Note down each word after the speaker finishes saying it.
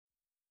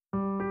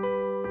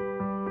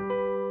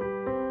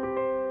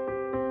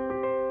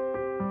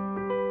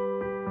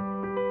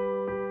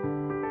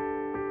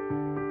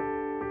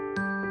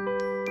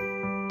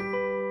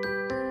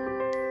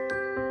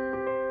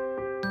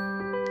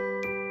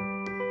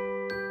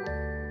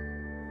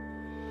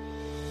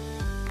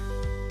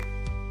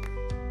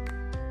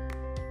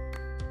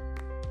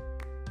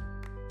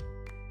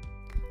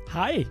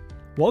Hi,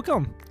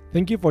 welcome.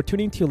 Thank you for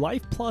tuning to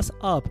Life Plus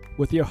Up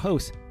with your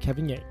host,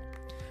 Kevin Yang.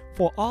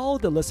 For all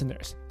the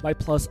listeners, Life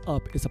Plus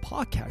Up is a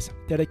podcast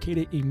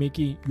dedicated in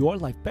making your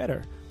life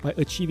better by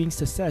achieving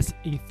success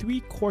in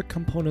three core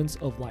components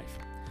of life: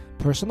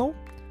 personal,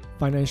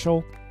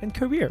 financial, and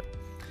career.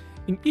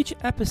 In each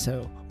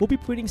episode, we'll be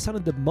bringing some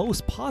of the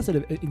most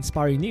positive and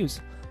inspiring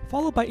news,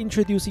 followed by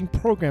introducing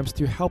programs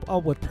to help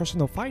out with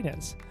personal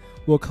finance.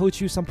 We'll coach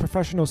you some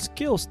professional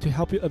skills to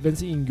help you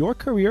advance in your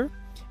career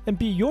and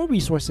be your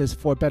resources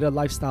for a better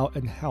lifestyle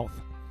and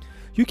health.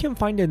 You can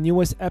find the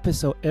newest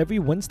episode every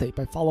Wednesday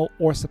by follow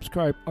or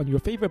subscribe on your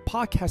favorite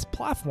podcast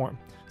platform,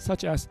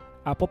 such as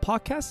Apple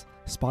Podcasts,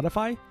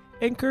 Spotify,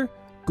 Anchor,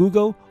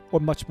 Google, or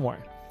much more.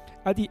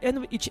 At the end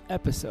of each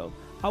episode,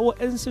 I will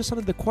answer some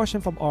of the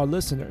questions from our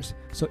listeners.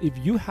 So if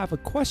you have a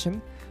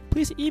question,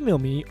 please email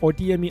me or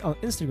DM me on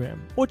Instagram,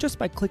 or just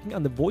by clicking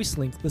on the voice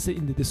link listed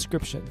in the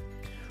description.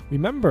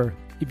 Remember,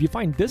 if you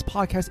find this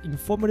podcast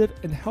informative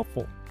and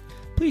helpful,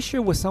 please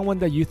share with someone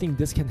that you think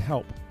this can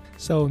help.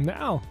 So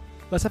now,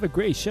 let's have a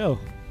great show.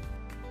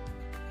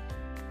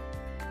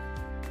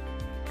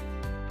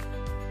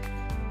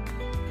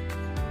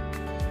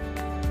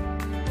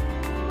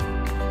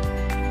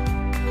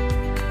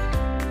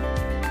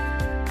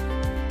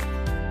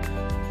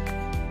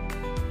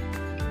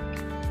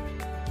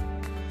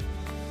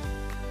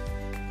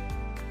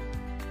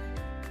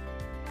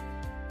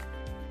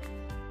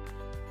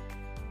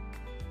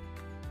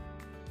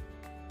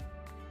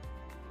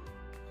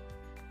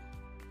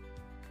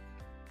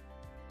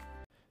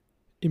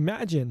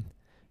 Imagine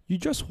you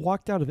just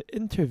walked out of an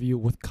interview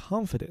with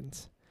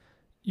confidence.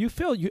 You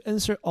feel you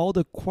answered all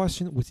the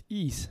questions with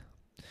ease.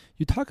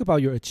 You talk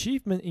about your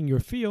achievement in your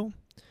field,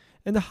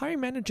 and the hiring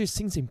manager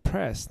seems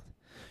impressed.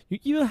 You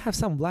even have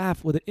some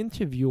laugh with the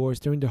interviewers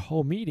during the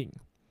whole meeting.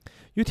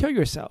 You tell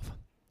yourself,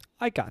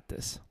 I got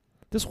this.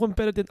 This went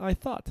better than I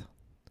thought.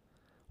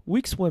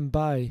 Weeks went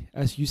by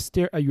as you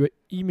stare at your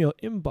email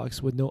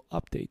inbox with no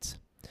updates.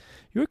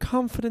 Your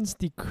confidence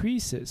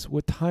decreases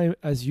with time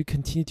as you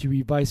continue to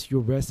revise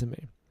your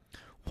resume.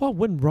 What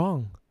went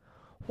wrong?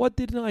 What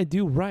didn't I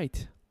do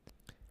right?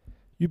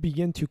 You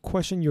begin to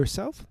question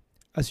yourself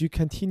as you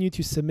continue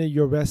to submit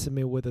your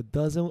resume with a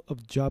dozen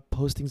of job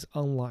postings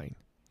online.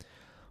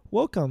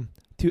 Welcome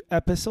to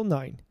Episode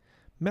 9,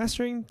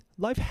 Mastering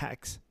Life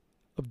Hacks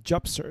of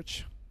Job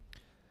Search.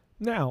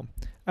 Now,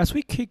 as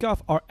we kick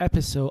off our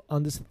episode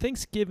on this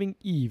Thanksgiving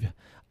Eve,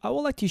 I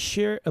would like to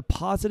share a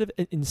positive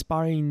and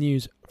inspiring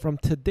news from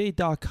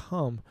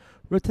Today.com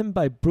written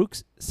by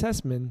Brooks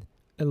Sesman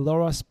and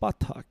Laura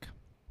Spotak.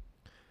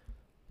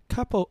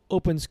 Couple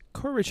opens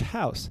Courage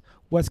House,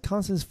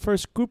 Wisconsin's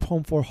first group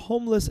home for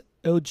homeless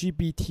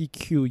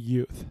LGBTQ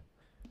youth.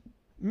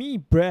 Me,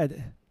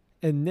 Brad,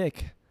 and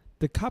Nick,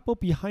 the couple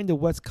behind the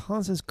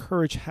Wisconsin's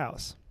Courage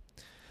House.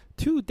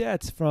 Two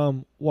dads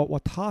from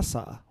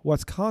Wauwatosa,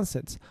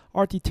 Wisconsin,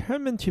 are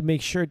determined to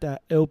make sure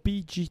that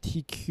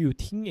LGBTQ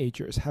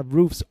teenagers have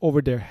roofs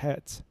over their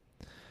heads.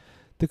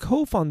 The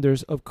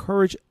co-founders of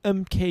Courage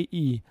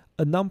MKE,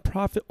 a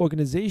nonprofit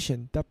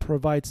organization that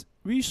provides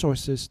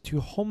resources to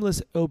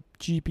homeless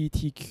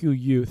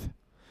LGBTQ youth.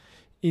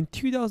 In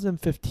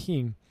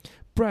 2015,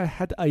 Brad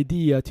had the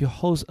idea to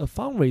host a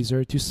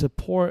fundraiser to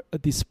support a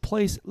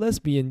displaced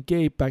lesbian,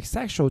 gay,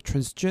 bisexual,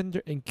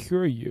 transgender, and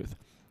queer youth.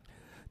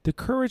 The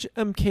Courage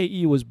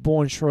MKE was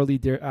born shortly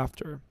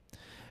thereafter,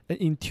 and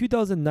in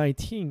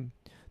 2019,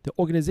 the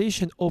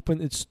organization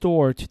opened its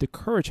door to the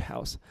Courage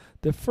House,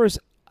 the first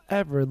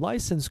ever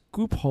licensed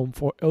group home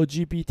for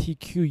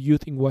LGBTQ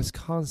youth in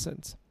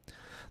Wisconsin.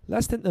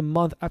 Less than a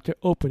month after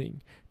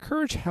opening,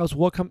 Courage House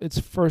welcomed its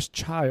first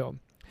child.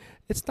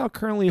 It's now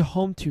currently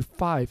home to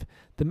 5,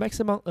 the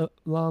maximum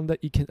amount that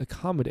it can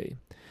accommodate.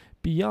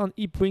 Beyond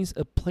it brings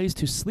a place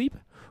to sleep,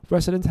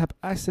 residents have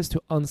access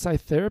to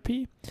on-site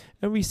therapy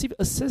and receive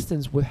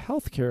assistance with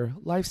healthcare,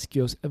 life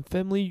skills, and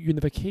family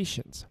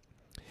unifications.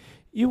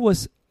 It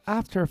was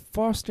after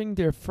fostering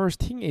their first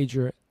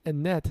teenager,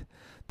 Annette,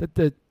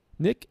 that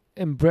Nick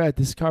and Brad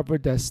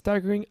discovered the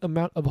staggering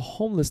amount of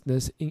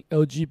homelessness in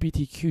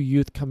LGBTQ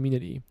youth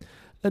community.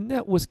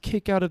 Annette was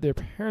kicked out of their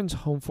parents'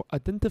 home for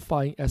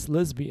identifying as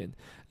lesbian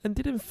and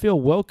didn't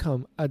feel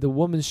welcome at the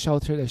women's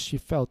shelter that she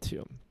felt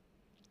to.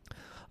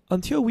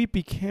 Until we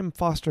became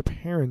foster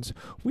parents,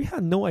 we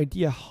had no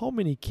idea how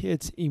many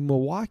kids in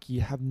Milwaukee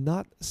have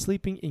not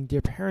sleeping in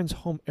their parents'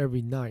 home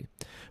every night.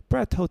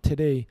 Brad told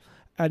Today,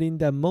 adding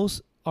that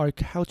most are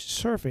couch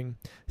surfing,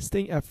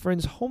 staying at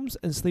friends' homes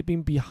and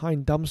sleeping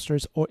behind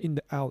dumpsters or in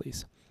the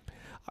alleys.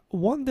 I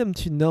want them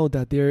to know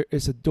that there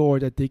is a door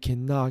that they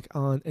can knock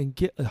on and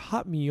get a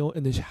hot meal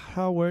and a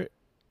shower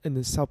and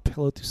a soft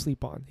pillow to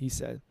sleep on, he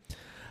said.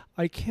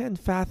 I can't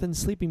fathom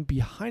sleeping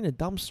behind a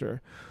dumpster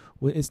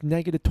when it's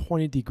negative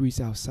 20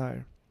 degrees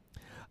outside.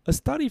 A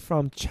study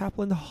from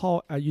Chaplain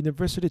Hall at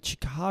University of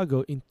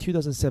Chicago in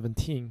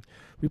 2017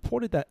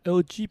 reported that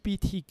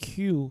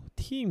LGBTQ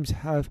teens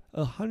have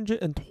a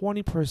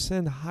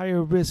 120%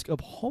 higher risk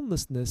of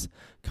homelessness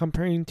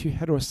comparing to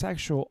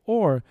heterosexual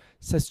or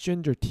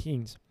cisgender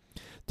teens.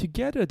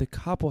 Together, the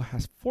couple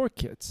has 4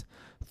 kids,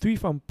 3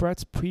 from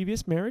Brett's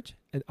previous marriage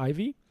and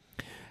Ivy,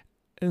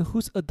 and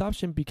whose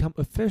adoption became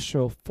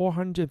official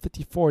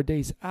 454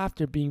 days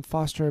after being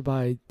fostered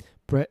by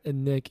Brett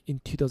and Nick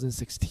in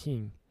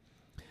 2016.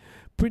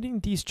 Bringing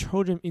these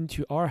children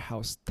into our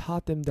house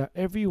taught them that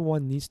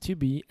everyone needs to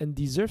be and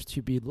deserves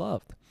to be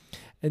loved,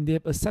 and they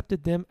have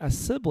accepted them as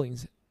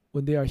siblings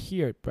when they are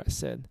here, Brett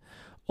said.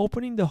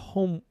 Opening the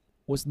home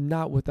was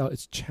not without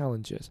its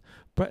challenges.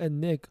 Brett and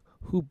Nick,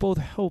 who both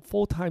held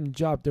full-time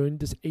jobs during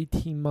this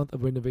 18-month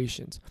of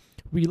renovations,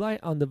 relied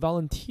on the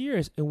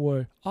volunteers and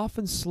were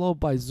often slowed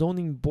by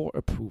zoning board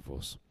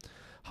approvals.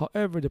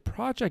 However, the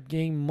project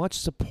gained much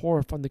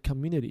support from the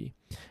community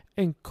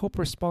and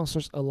corporate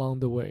sponsors along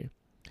the way.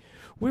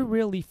 We're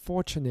really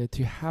fortunate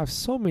to have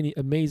so many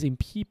amazing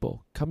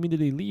people,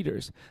 community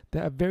leaders,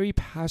 that are very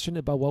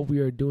passionate about what we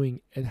are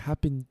doing and have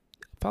been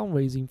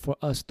fundraising for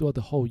us throughout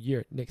the whole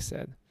year, Nick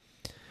said.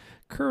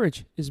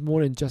 Courage is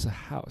more than just a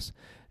house.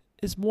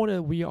 It's more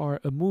that we are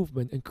a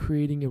movement and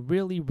creating a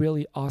really,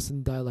 really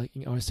awesome dialogue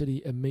in our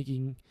city and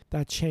making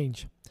that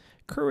change.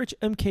 Courage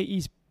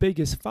MKE's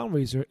biggest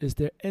fundraiser is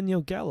their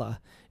annual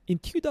gala. In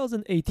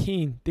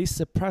 2018, they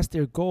surpassed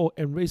their goal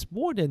and raised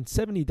more than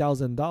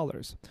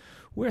 $70,000.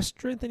 We're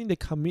strengthening the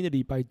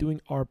community by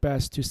doing our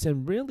best to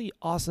send really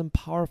awesome,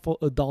 powerful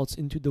adults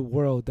into the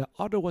world that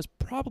otherwise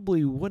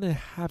probably wouldn't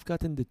have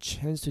gotten the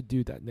chance to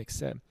do that, Nick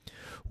said.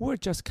 We're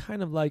just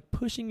kind of like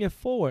pushing it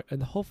forward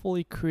and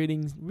hopefully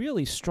creating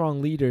really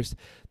strong leaders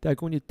that are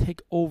going to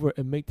take over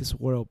and make this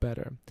world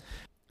better.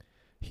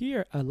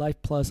 Here at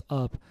Life Plus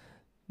Up,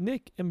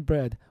 Nick and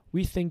Brett,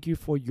 we thank you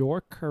for your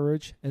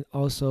courage, and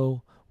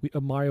also we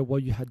admire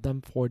what you have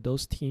done for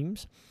those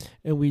teams,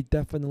 and we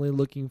definitely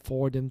looking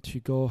for them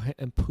to go ahead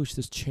and push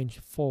this change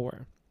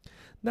forward.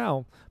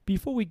 Now,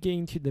 before we get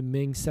into the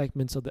main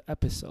segments of the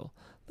episode,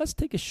 let's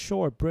take a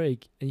short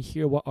break and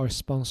hear what our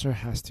sponsor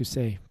has to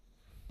say.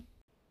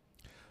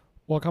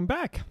 Welcome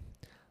back.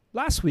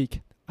 Last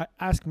week, I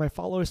asked my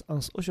followers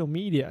on social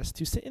medias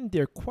to send in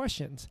their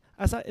questions,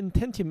 as I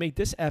intend to make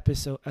this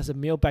episode as a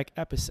mailbag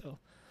episode.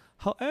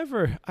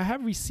 However, I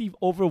have received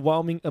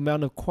overwhelming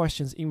amount of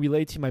questions in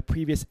relation to my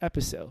previous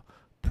episode,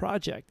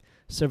 Project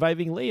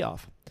Surviving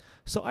Layoff.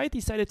 So I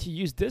decided to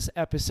use this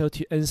episode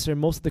to answer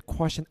most of the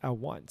questions at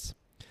once.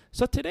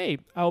 So today,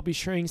 I will be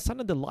sharing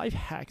some of the life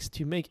hacks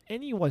to make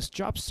anyone's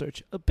job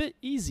search a bit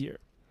easier.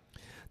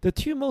 The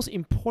 2 most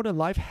important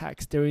life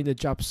hacks during the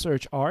job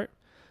search are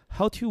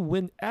how to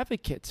win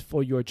advocates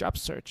for your job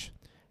search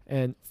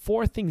and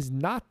 4 things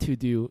not to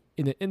do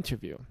in an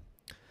interview.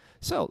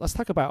 So let's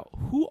talk about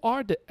who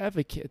are the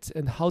advocates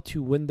and how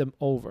to win them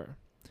over.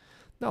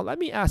 Now let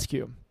me ask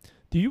you,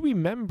 do you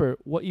remember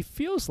what it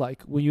feels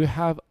like when you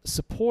have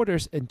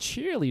supporters and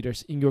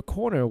cheerleaders in your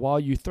corner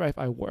while you thrive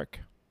at work?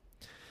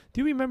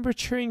 Do you remember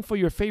cheering for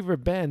your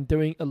favorite band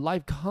during a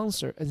live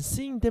concert and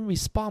seeing them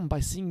respond by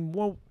singing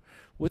more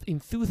with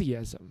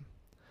enthusiasm?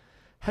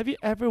 Have you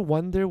ever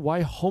wondered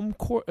why home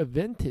court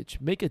advantage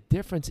make a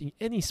difference in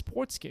any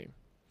sports game?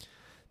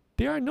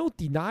 There are no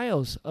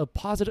denials of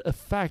positive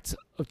effects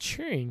of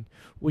cheering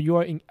when you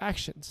are in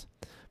actions.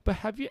 But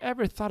have you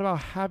ever thought about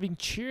having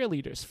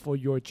cheerleaders for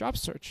your job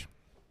search?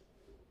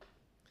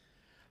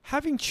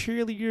 Having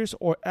cheerleaders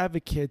or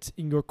advocates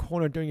in your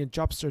corner during a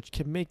job search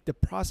can make the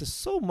process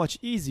so much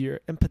easier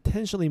and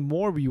potentially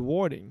more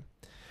rewarding.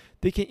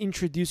 They can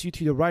introduce you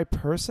to the right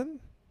person.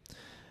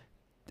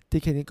 They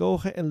can go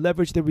ahead and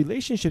leverage the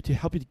relationship to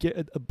help you get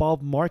an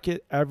above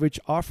market average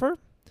offer.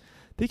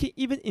 They can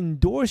even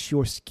endorse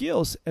your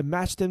skills and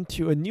match them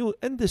to a new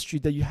industry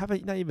that you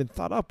haven't not even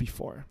thought of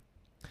before.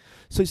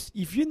 So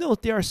if you know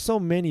there are so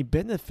many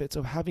benefits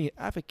of having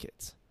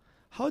advocates,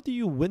 how do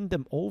you win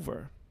them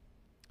over?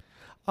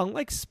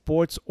 Unlike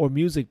sports or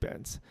music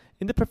bands,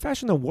 in the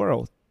professional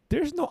world,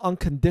 there's no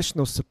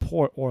unconditional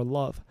support or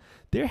love.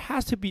 There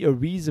has to be a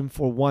reason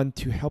for one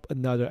to help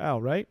another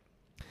out, right?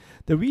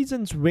 The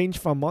reasons range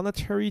from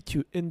monetary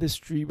to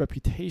industry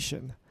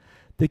reputation.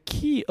 The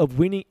key of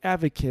winning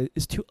advocate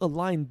is to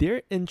align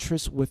their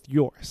interests with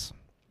yours.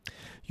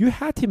 You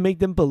had to make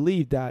them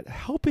believe that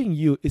helping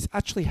you is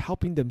actually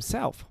helping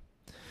themselves.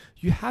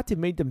 You had to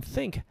make them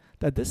think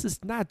that this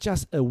is not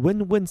just a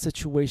win-win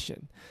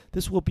situation.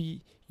 This will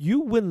be you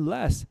win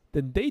less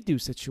than they do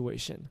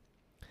situation.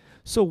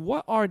 So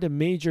what are the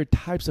major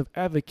types of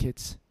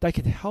advocates that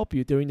can help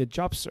you during the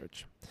job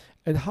search?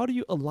 And how do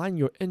you align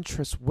your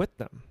interests with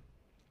them?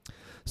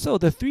 So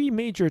the 3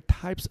 major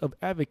types of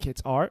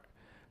advocates are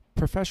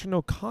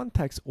professional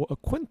contacts or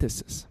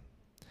acquaintances,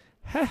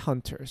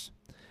 headhunters,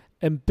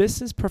 and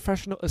business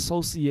professional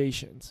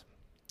associations.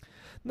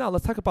 Now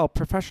let's talk about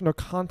professional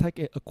contact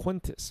and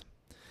acquaintance.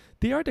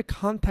 They are the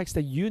contacts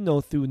that you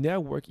know through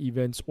network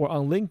events or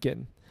on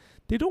LinkedIn.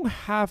 They don't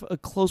have a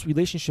close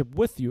relationship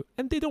with you,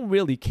 and they don't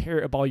really care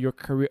about your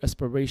career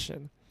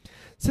aspiration.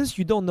 Since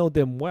you don't know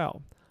them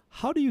well,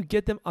 how do you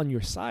get them on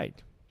your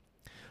side?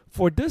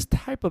 For this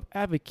type of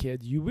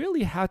advocate, you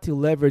really have to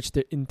leverage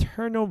the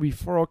internal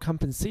referral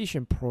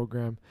compensation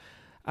program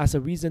as a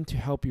reason to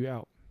help you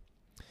out.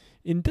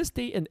 In this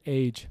day and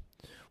age,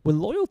 When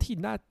loyalty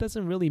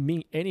doesn't really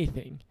mean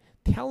anything,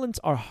 talents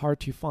are hard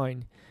to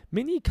find.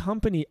 Many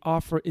companies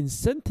offer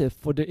incentive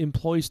for their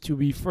employees to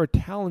refer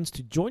talents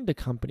to join the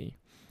company.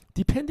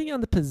 Depending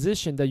on the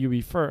position that you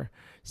refer,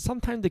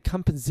 sometimes the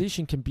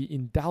compensation can be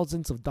in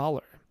thousands of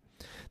dollars.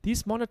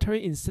 These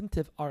monetary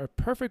incentives are a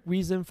perfect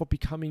reason for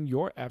becoming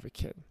your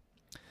advocate.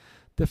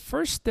 The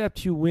first step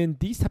to win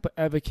these type of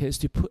advocates is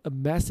to put a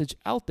message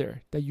out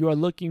there that you are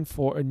looking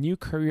for a new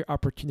career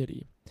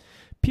opportunity.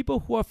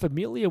 People who are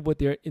familiar with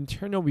their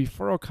internal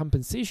referral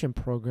compensation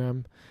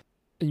program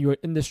and your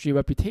industry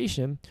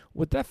reputation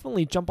will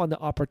definitely jump on the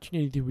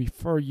opportunity to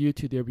refer you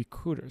to their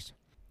recruiters.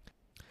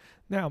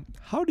 Now,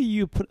 how do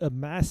you put a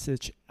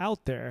message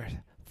out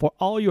there for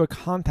all your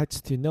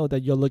contacts to know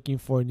that you're looking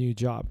for a new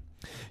job?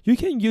 You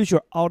can use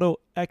your auto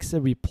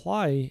exit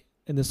reply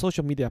in the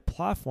social media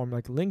platform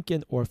like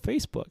LinkedIn or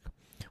Facebook,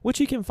 which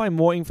you can find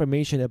more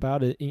information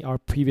about it in our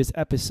previous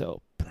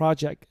episode,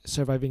 Project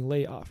Surviving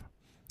Layoff.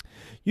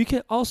 You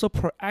can also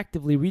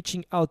proactively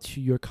reaching out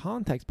to your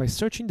contacts by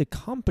searching the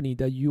company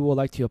that you would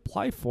like to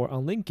apply for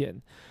on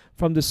LinkedIn.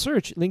 From the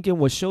search, LinkedIn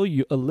will show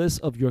you a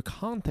list of your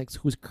contacts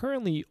who's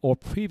currently or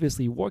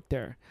previously worked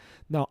there.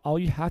 Now, all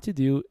you have to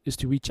do is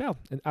to reach out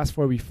and ask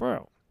for a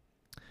referral.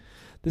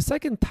 The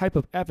second type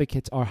of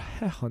advocates are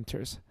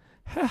headhunters.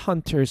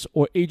 Headhunters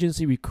or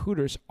agency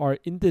recruiters are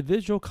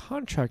individual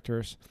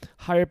contractors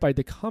hired by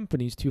the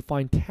companies to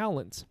find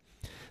talents.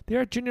 They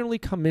are generally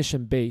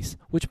commission-based,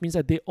 which means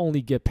that they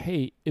only get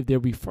paid if their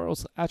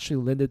referrals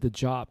actually landed the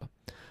job.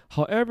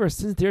 However,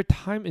 since their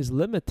time is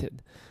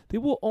limited, they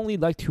will only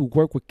like to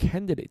work with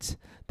candidates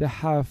that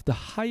have the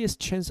highest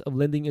chance of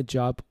landing a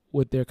job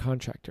with their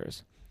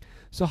contractors.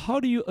 So how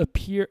do you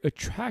appear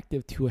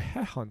attractive to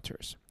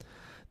headhunters?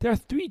 There are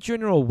three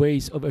general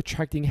ways of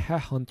attracting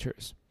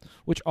headhunters,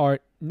 which are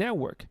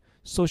network,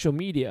 social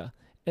media,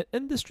 and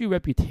industry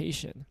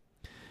reputation.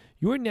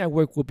 Your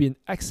network will be an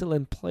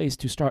excellent place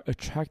to start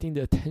attracting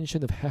the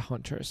attention of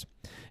headhunters.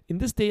 In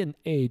this day and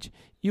age,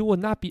 it will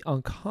not be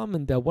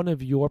uncommon that one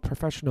of your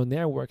professional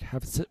network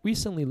has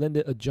recently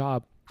landed a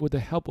job with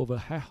the help of a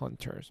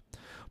headhunter.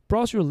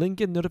 Browse your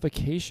LinkedIn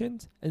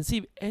notifications and see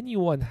if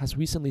anyone has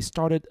recently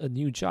started a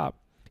new job.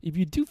 If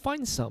you do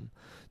find some,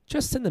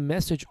 just send a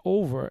message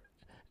over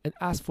and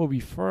ask for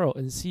referral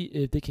and see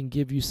if they can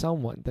give you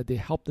someone that they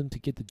helped them to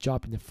get the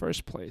job in the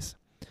first place.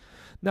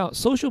 Now,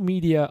 social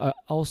media are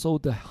also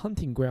the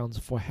hunting grounds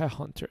for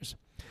headhunters.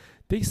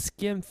 They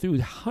scan through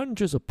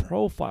hundreds of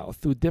profiles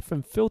through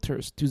different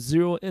filters to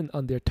zero in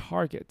on their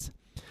targets.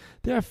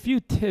 There are a few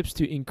tips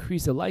to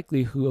increase the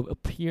likelihood of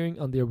appearing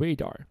on their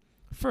radar.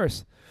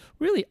 First,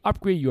 really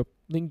upgrade your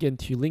LinkedIn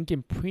to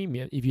LinkedIn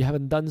Premium if you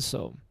haven't done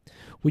so.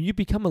 When you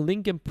become a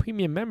LinkedIn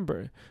Premium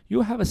member,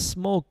 you'll have a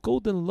small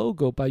golden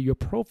logo by your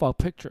profile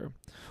picture,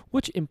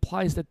 which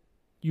implies that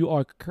you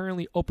are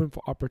currently open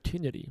for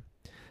opportunity.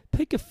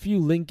 Take a few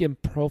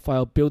LinkedIn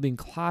profile building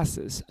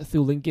classes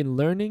through LinkedIn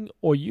Learning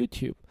or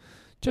YouTube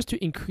just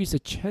to increase the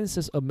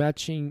chances of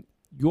matching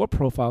your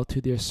profile to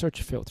their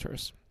search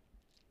filters.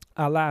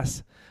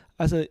 Alas,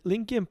 as a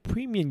LinkedIn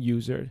Premium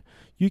user,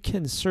 you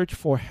can search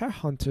for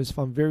headhunters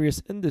from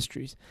various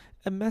industries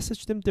and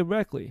message them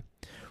directly.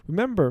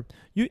 Remember,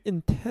 you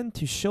intend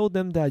to show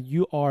them that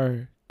you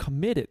are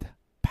committed,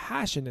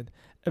 passionate,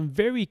 and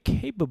very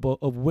capable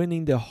of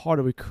winning the heart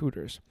of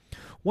recruiters.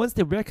 Once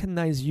they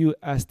recognize you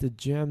as the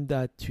gem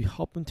that to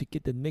help them to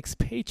get the next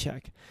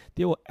paycheck,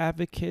 they will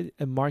advocate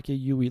and market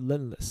you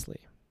relentlessly.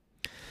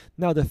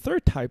 Now, the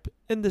third type,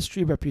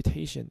 industry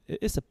reputation, it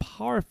is a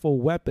powerful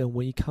weapon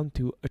when you come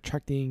to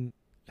attracting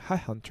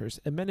headhunters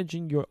and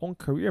managing your own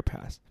career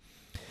path.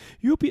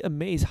 You'll be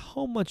amazed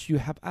how much you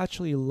have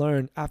actually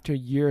learned after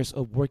years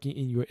of working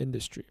in your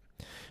industry.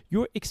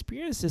 Your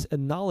experiences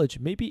and knowledge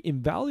may be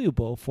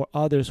invaluable for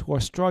others who are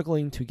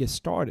struggling to get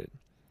started.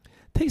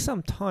 Take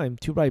some time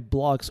to write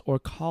blogs or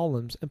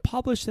columns and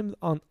publish them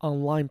on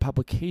online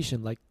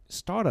publications like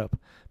Startup,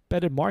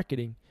 Better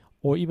Marketing,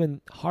 or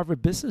even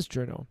Harvard Business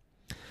Journal.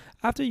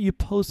 After you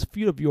post a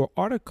few of your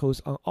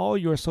articles on all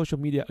your social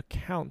media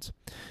accounts,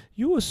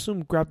 you will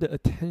soon grab the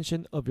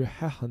attention of your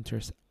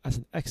headhunters as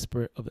an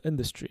expert of the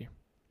industry.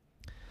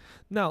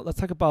 Now, let's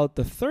talk about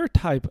the third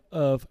type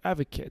of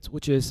advocates,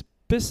 which is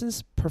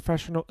business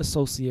professional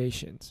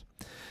associations.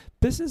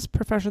 Business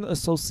professional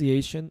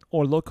association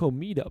or local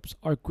meetups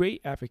are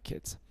great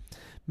advocates.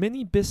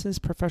 Many business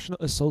professional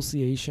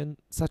associations,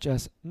 such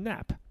as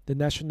NAP, the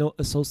National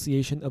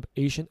Association of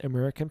Asian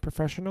American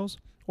Professionals,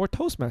 or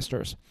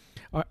Toastmasters,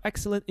 are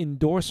excellent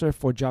endorsers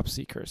for job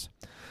seekers.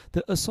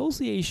 The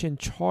association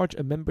charge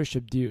a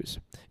membership dues.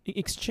 In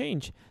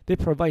exchange, they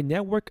provide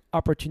network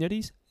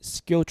opportunities,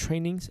 skill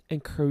trainings,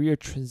 and career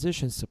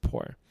transition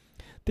support.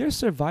 Their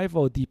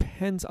survival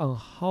depends on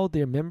how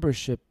their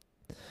membership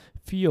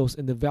feels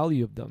and the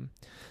value of them.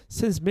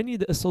 Since many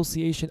of the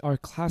associations are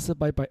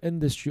classified by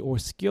industry or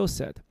skill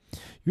set,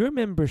 your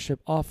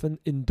membership often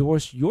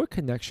endorse your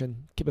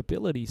connection,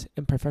 capabilities,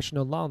 and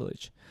professional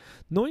knowledge.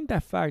 Knowing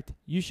that fact,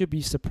 you should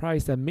be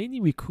surprised that many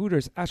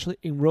recruiters actually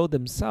enroll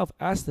themselves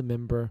as the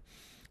member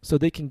so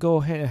they can go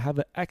ahead and have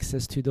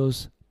access to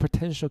those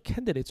potential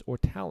candidates or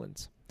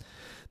talents.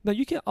 Now,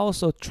 you can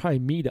also try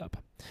Meetup.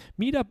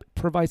 Meetup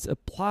provides a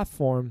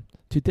platform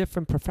to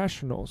different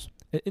professionals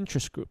and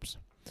interest groups.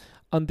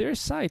 On their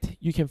site,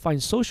 you can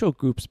find social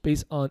groups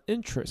based on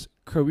interest,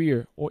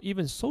 career, or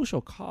even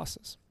social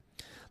causes.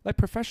 Like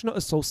professional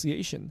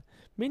association,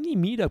 many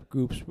meetup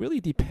groups really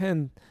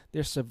depend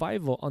their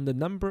survival on the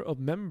number of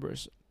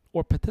members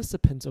or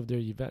participants of their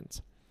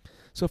events.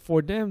 So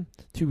for them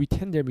to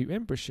retain their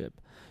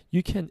membership,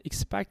 you can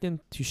expect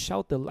them to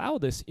shout the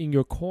loudest in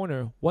your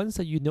corner once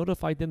that you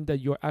notify them that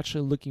you're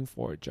actually looking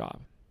for a job.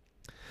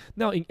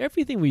 Now, in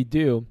everything we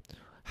do,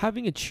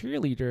 having a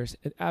cheerleaders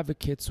and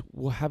advocates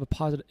will have a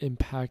positive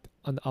impact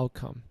on the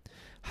outcome.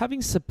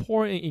 Having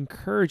support and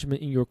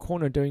encouragement in your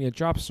corner during a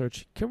job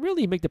search can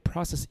really make the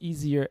process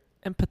easier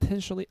and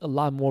potentially a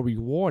lot more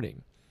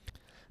rewarding.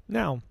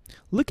 Now,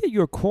 look at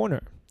your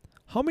corner.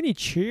 How many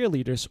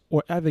cheerleaders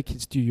or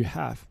advocates do you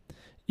have?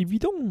 If you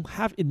don't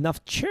have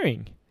enough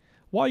cheering,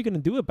 what are you going to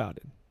do about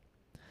it?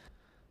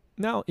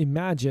 Now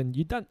imagine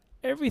you've done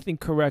everything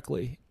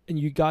correctly and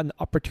you got an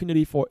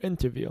opportunity for an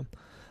interview.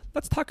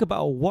 Let's talk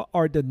about what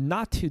are the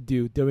not to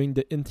do during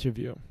the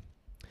interview.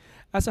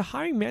 As a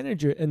hiring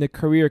manager and a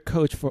career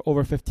coach for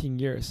over 15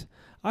 years,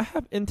 I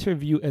have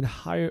interviewed and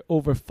hired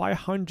over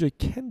 500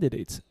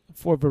 candidates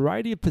for a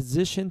variety of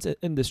positions and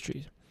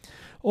industries.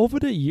 Over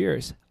the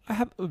years, I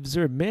have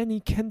observed many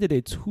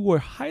candidates who were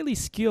highly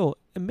skilled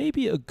and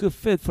maybe a good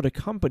fit for the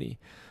company,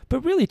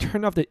 but really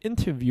turn off the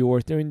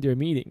interviewers during their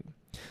meeting.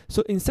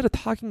 So instead of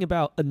talking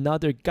about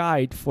another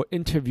guide for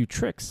interview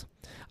tricks,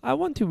 I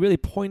want to really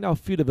point out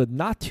a few of the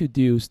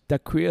not-to-dos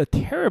that create a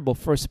terrible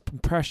first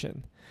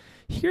impression.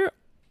 Here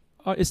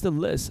is the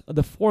list of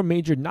the 4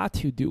 major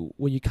not-to-do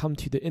when you come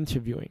to the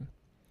interviewing.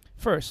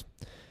 First,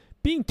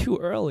 being too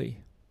early.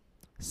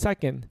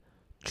 Second,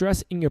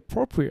 dress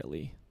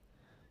inappropriately.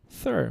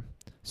 Third,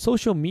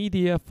 social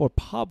media for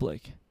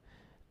public.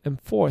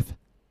 And fourth,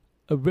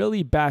 a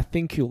really bad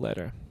thank you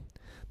letter.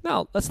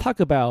 Now, let's talk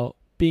about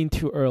being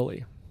too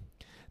early.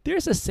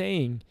 There's a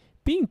saying,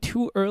 being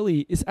too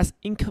early is as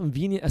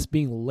inconvenient as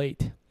being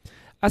late.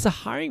 As a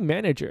hiring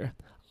manager,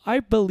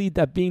 I believe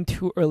that being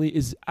too early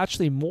is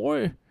actually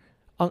more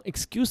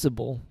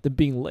unexcusable than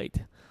being late.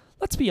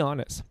 Let's be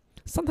honest.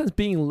 Sometimes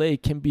being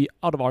late can be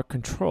out of our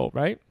control,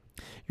 right?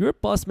 Your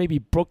bus may be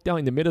broke down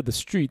in the middle of the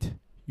street.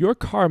 Your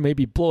car may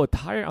be blow a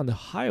tire on the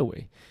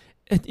highway.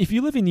 And if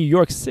you live in New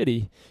York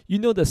City, you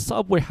know the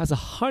subway has a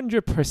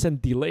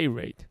 100% delay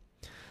rate.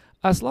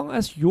 As long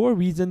as your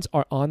reasons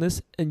are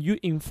honest and you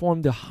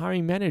inform the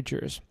hiring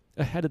managers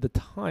ahead of the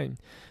time,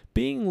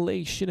 being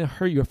late shouldn't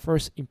hurt your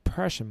first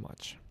impression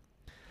much.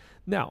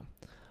 Now,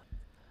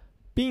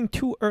 being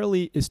too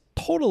early is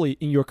totally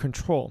in your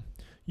control.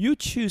 You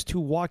choose to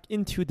walk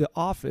into the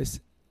office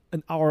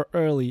an hour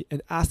early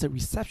and ask the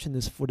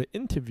receptionist for the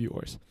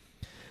interviewers.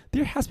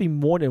 There has been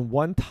more than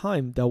one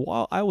time that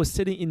while I was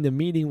sitting in the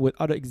meeting with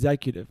other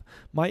executive,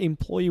 my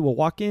employee will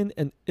walk in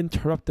and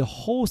interrupt the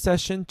whole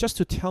session just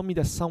to tell me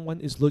that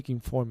someone is looking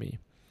for me.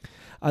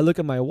 I look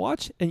at my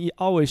watch and it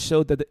always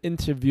showed that the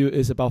interview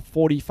is about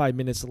 45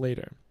 minutes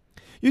later.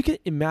 You can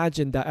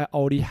imagine that I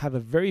already have a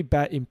very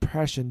bad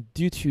impression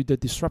due to the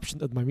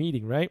disruption of my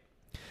meeting, right?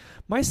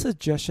 My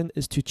suggestion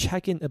is to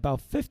check in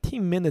about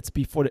 15 minutes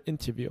before the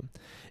interview.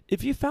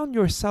 If you found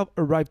yourself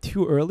arrived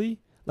too early,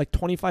 like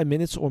 25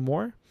 minutes or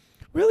more,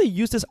 really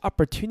use this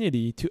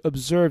opportunity to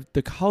observe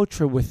the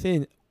culture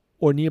within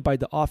or nearby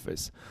the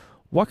office.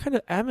 What kind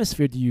of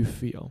atmosphere do you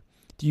feel?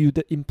 Do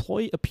the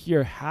employee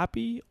appear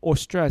happy or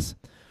stressed?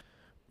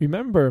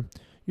 Remember,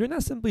 you're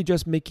not simply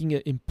just making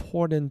an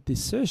important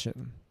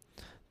decision.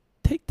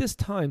 Take this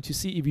time to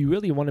see if you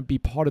really want to be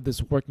part of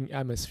this working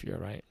atmosphere,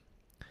 right?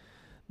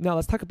 Now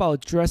let's talk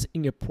about dress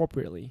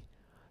inappropriately.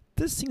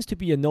 This seems to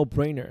be a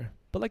no-brainer,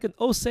 but like an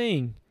old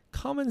saying,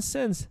 common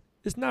sense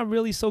is not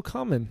really so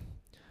common.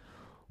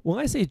 When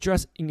I say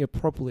dress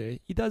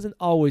inappropriately, it doesn't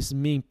always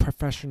mean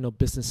professional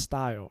business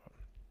style.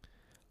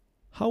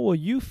 How will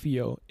you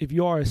feel if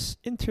you are an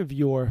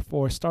interviewer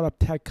for a startup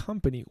tech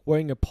company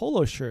wearing a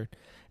polo shirt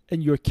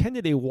and your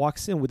candidate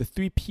walks in with a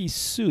 3-piece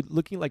suit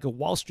looking like a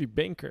Wall Street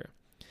banker?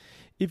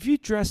 If you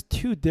dress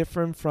too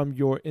different from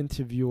your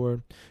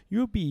interviewer,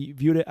 you'll be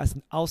viewed as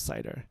an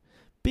outsider.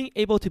 Being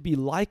able to be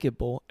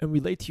likable and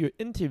relate to your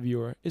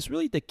interviewer is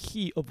really the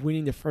key of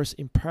winning the first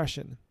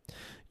impression.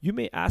 You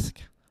may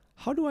ask,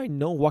 how do I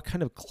know what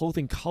kind of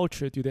clothing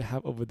culture do they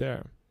have over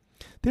there?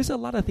 There's a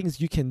lot of things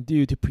you can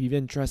do to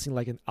prevent dressing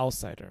like an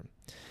outsider.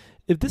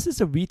 If this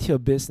is a retail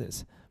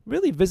business,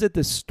 really visit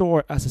the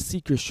store as a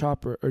secret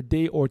shopper a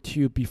day or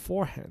two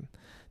beforehand.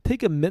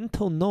 Take a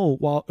mental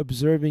note while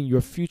observing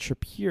your future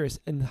peers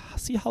and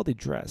see how they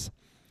dress.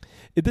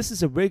 If this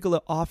is a regular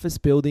office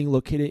building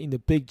located in a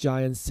big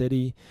giant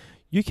city,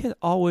 you can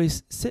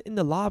always sit in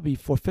the lobby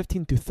for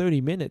 15 to 30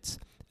 minutes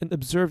and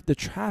observe the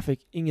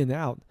traffic in and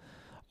out.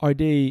 Are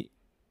they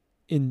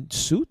in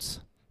suits?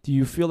 Do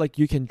you feel like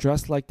you can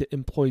dress like the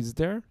employees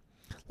there?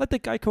 Like the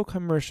Geico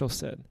commercial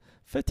said,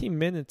 15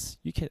 minutes,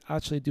 you can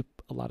actually do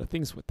a lot of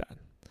things with that.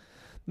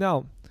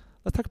 Now,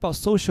 let's talk about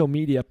social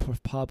media for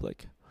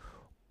public.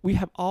 We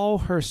have all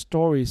heard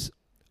stories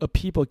of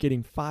people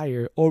getting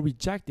fired or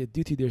rejected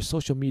due to their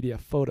social media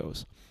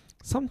photos.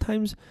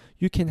 Sometimes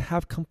you can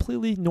have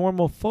completely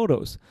normal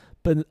photos,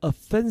 but an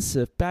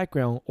offensive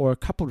background or a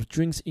couple of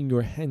drinks in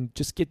your hand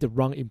just get the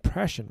wrong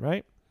impression,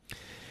 right?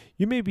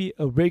 You may be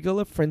a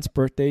regular friend's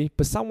birthday,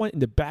 but someone in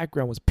the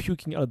background was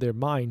puking out of their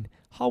mind.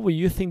 How will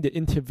you think the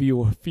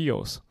interviewer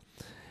feels?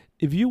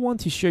 If you want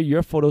to share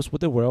your photos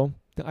with the world,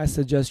 then I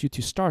suggest you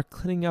to start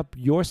cleaning up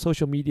your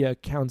social media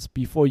accounts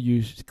before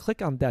you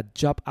click on that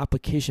job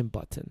application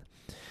button.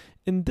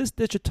 In this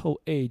digital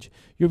age,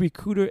 your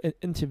recruiter and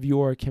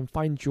interviewer can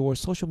find your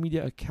social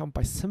media account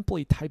by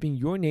simply typing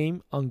your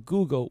name on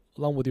Google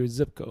along with your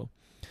zip code.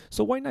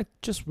 So why not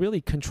just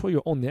really control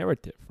your own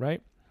narrative,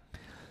 right?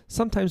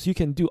 Sometimes you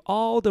can do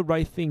all the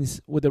right things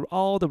with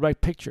all the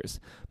right pictures,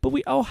 but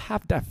we all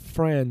have that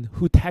friend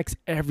who tags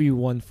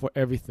everyone for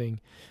everything.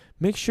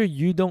 Make sure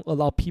you don't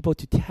allow people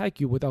to tag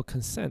you without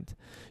consent.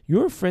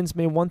 Your friends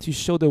may want to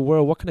show the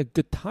world what kind of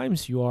good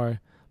times you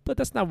are, but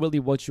that's not really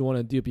what you want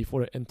to do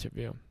before the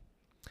interview.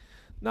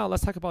 Now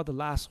let's talk about the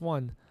last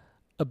one,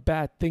 a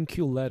bad thank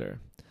you letter.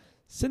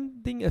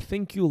 Sending a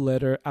thank you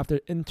letter after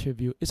an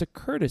interview is a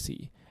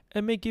courtesy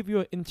and may give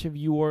your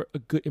interviewer a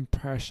good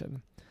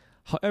impression.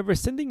 However,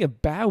 sending a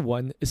bad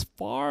one is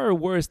far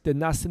worse than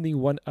not sending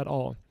one at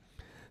all.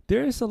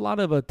 There is a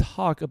lot of a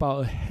talk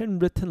about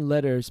handwritten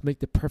letters make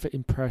the perfect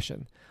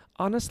impression.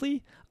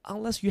 Honestly,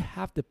 unless you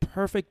have the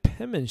perfect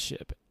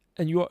penmanship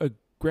and you are a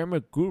grammar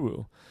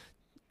guru,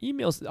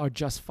 emails are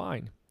just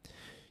fine.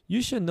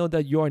 You should know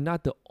that you are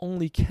not the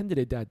only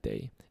candidate that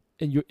day,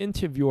 and your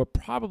interviewer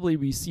probably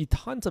received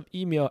tons of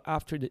email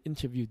after the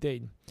interview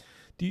date.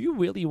 Do you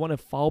really want to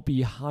fall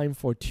behind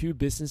for 2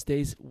 business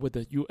days with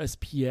the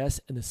USPS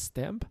and a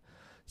stamp?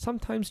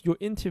 Sometimes your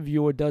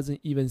interviewer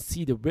doesn't even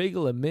see the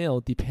regular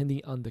mail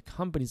depending on the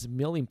company's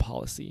mailing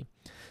policy.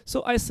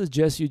 So I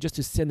suggest you just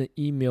to send an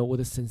email with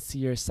a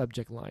sincere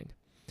subject line.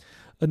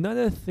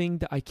 Another thing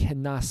that I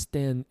cannot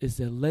stand is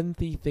a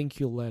lengthy thank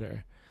you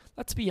letter.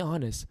 Let's be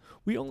honest,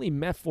 we only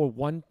met for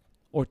 1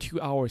 or 2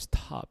 hours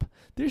top.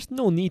 There's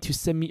no need to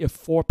send me a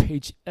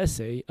 4-page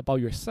essay about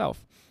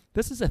yourself.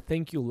 This is a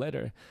thank you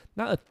letter,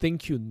 not a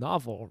thank you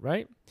novel,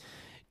 right?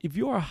 If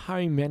you are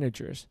hiring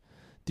managers,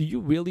 do you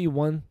really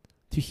want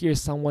to hear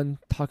someone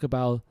talk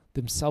about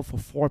themselves for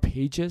 4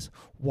 pages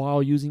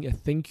while using a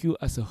thank you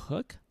as a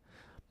hook?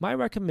 My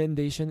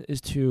recommendation is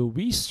to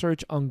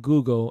research on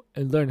Google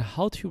and learn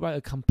how to write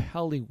a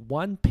compelling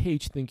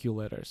 1-page thank you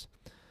letters.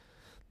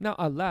 Now,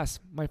 at last,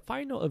 my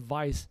final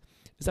advice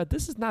is that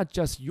this is not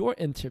just your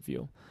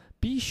interview.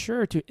 Be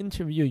sure to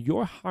interview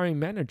your hiring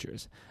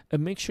managers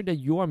and make sure that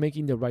you are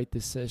making the right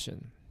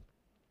decision.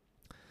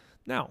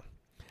 Now,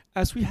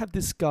 as we have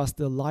discussed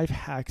the life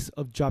hacks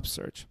of job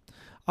search,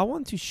 I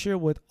want to share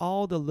with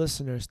all the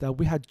listeners that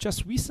we had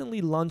just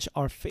recently launched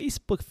our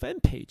Facebook fan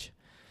page.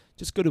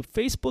 Just go to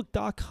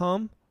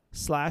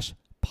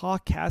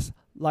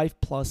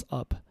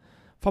facebook.com/podcastlifeplusup.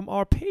 From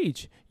our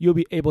page, you'll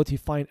be able to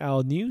find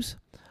out news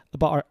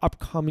about our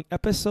upcoming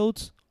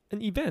episodes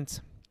and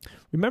events.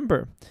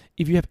 Remember,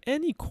 if you have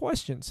any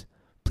questions,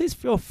 please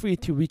feel free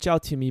to reach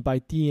out to me by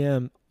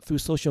DM through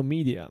social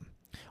media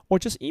or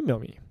just email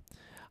me.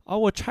 I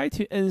will try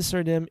to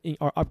answer them in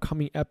our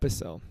upcoming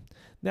episode.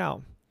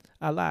 Now,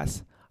 at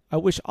last, I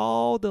wish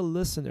all the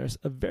listeners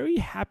a very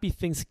happy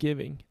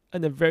Thanksgiving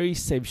and a very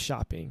safe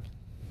shopping.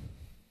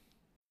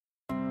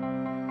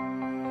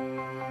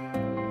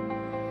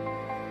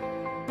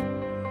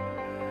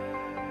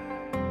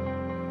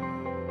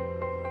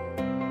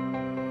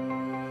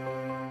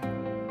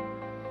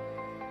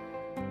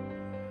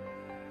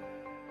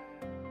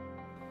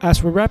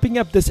 As we're wrapping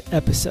up this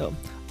episode,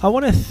 I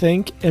want to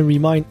thank and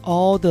remind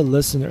all the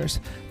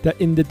listeners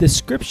that in the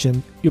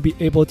description, you'll be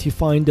able to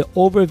find the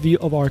overview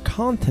of our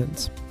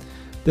contents,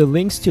 the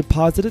links to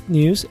positive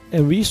news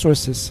and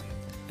resources,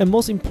 and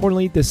most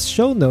importantly, the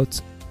show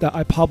notes that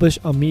I publish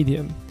on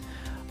Medium.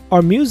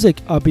 Our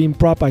music are being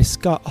brought by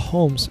Scott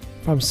Holmes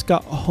from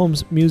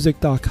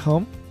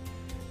scottholmesmusic.com.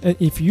 And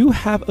if you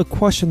have a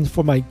question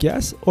for my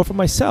guests or for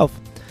myself,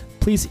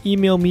 please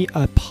email me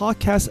at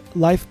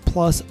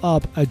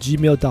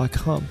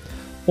podcastlifeplusup@gmail.com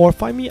or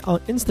find me on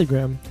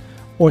Instagram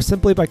or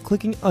simply by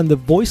clicking on the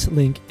voice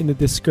link in the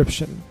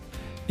description.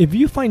 If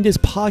you find this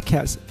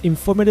podcast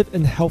informative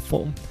and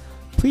helpful,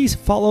 please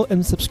follow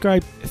and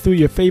subscribe through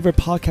your favorite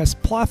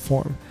podcast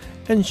platform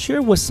and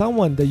share with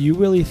someone that you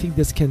really think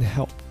this can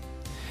help.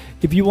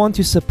 If you want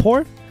to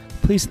support,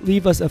 please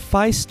leave us a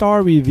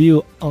 5-star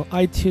review on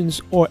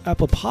iTunes or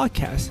Apple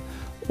Podcasts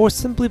or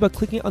simply by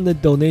clicking on the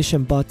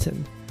donation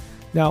button.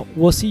 Now,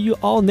 we'll see you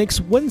all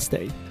next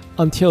Wednesday.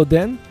 Until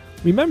then,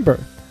 remember,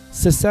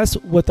 success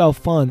without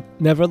fun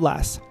never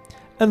lasts.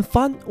 And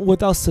fun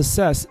without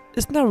success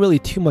is not really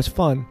too much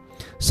fun.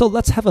 So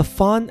let's have a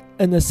fun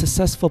and a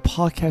successful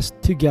podcast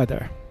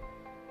together.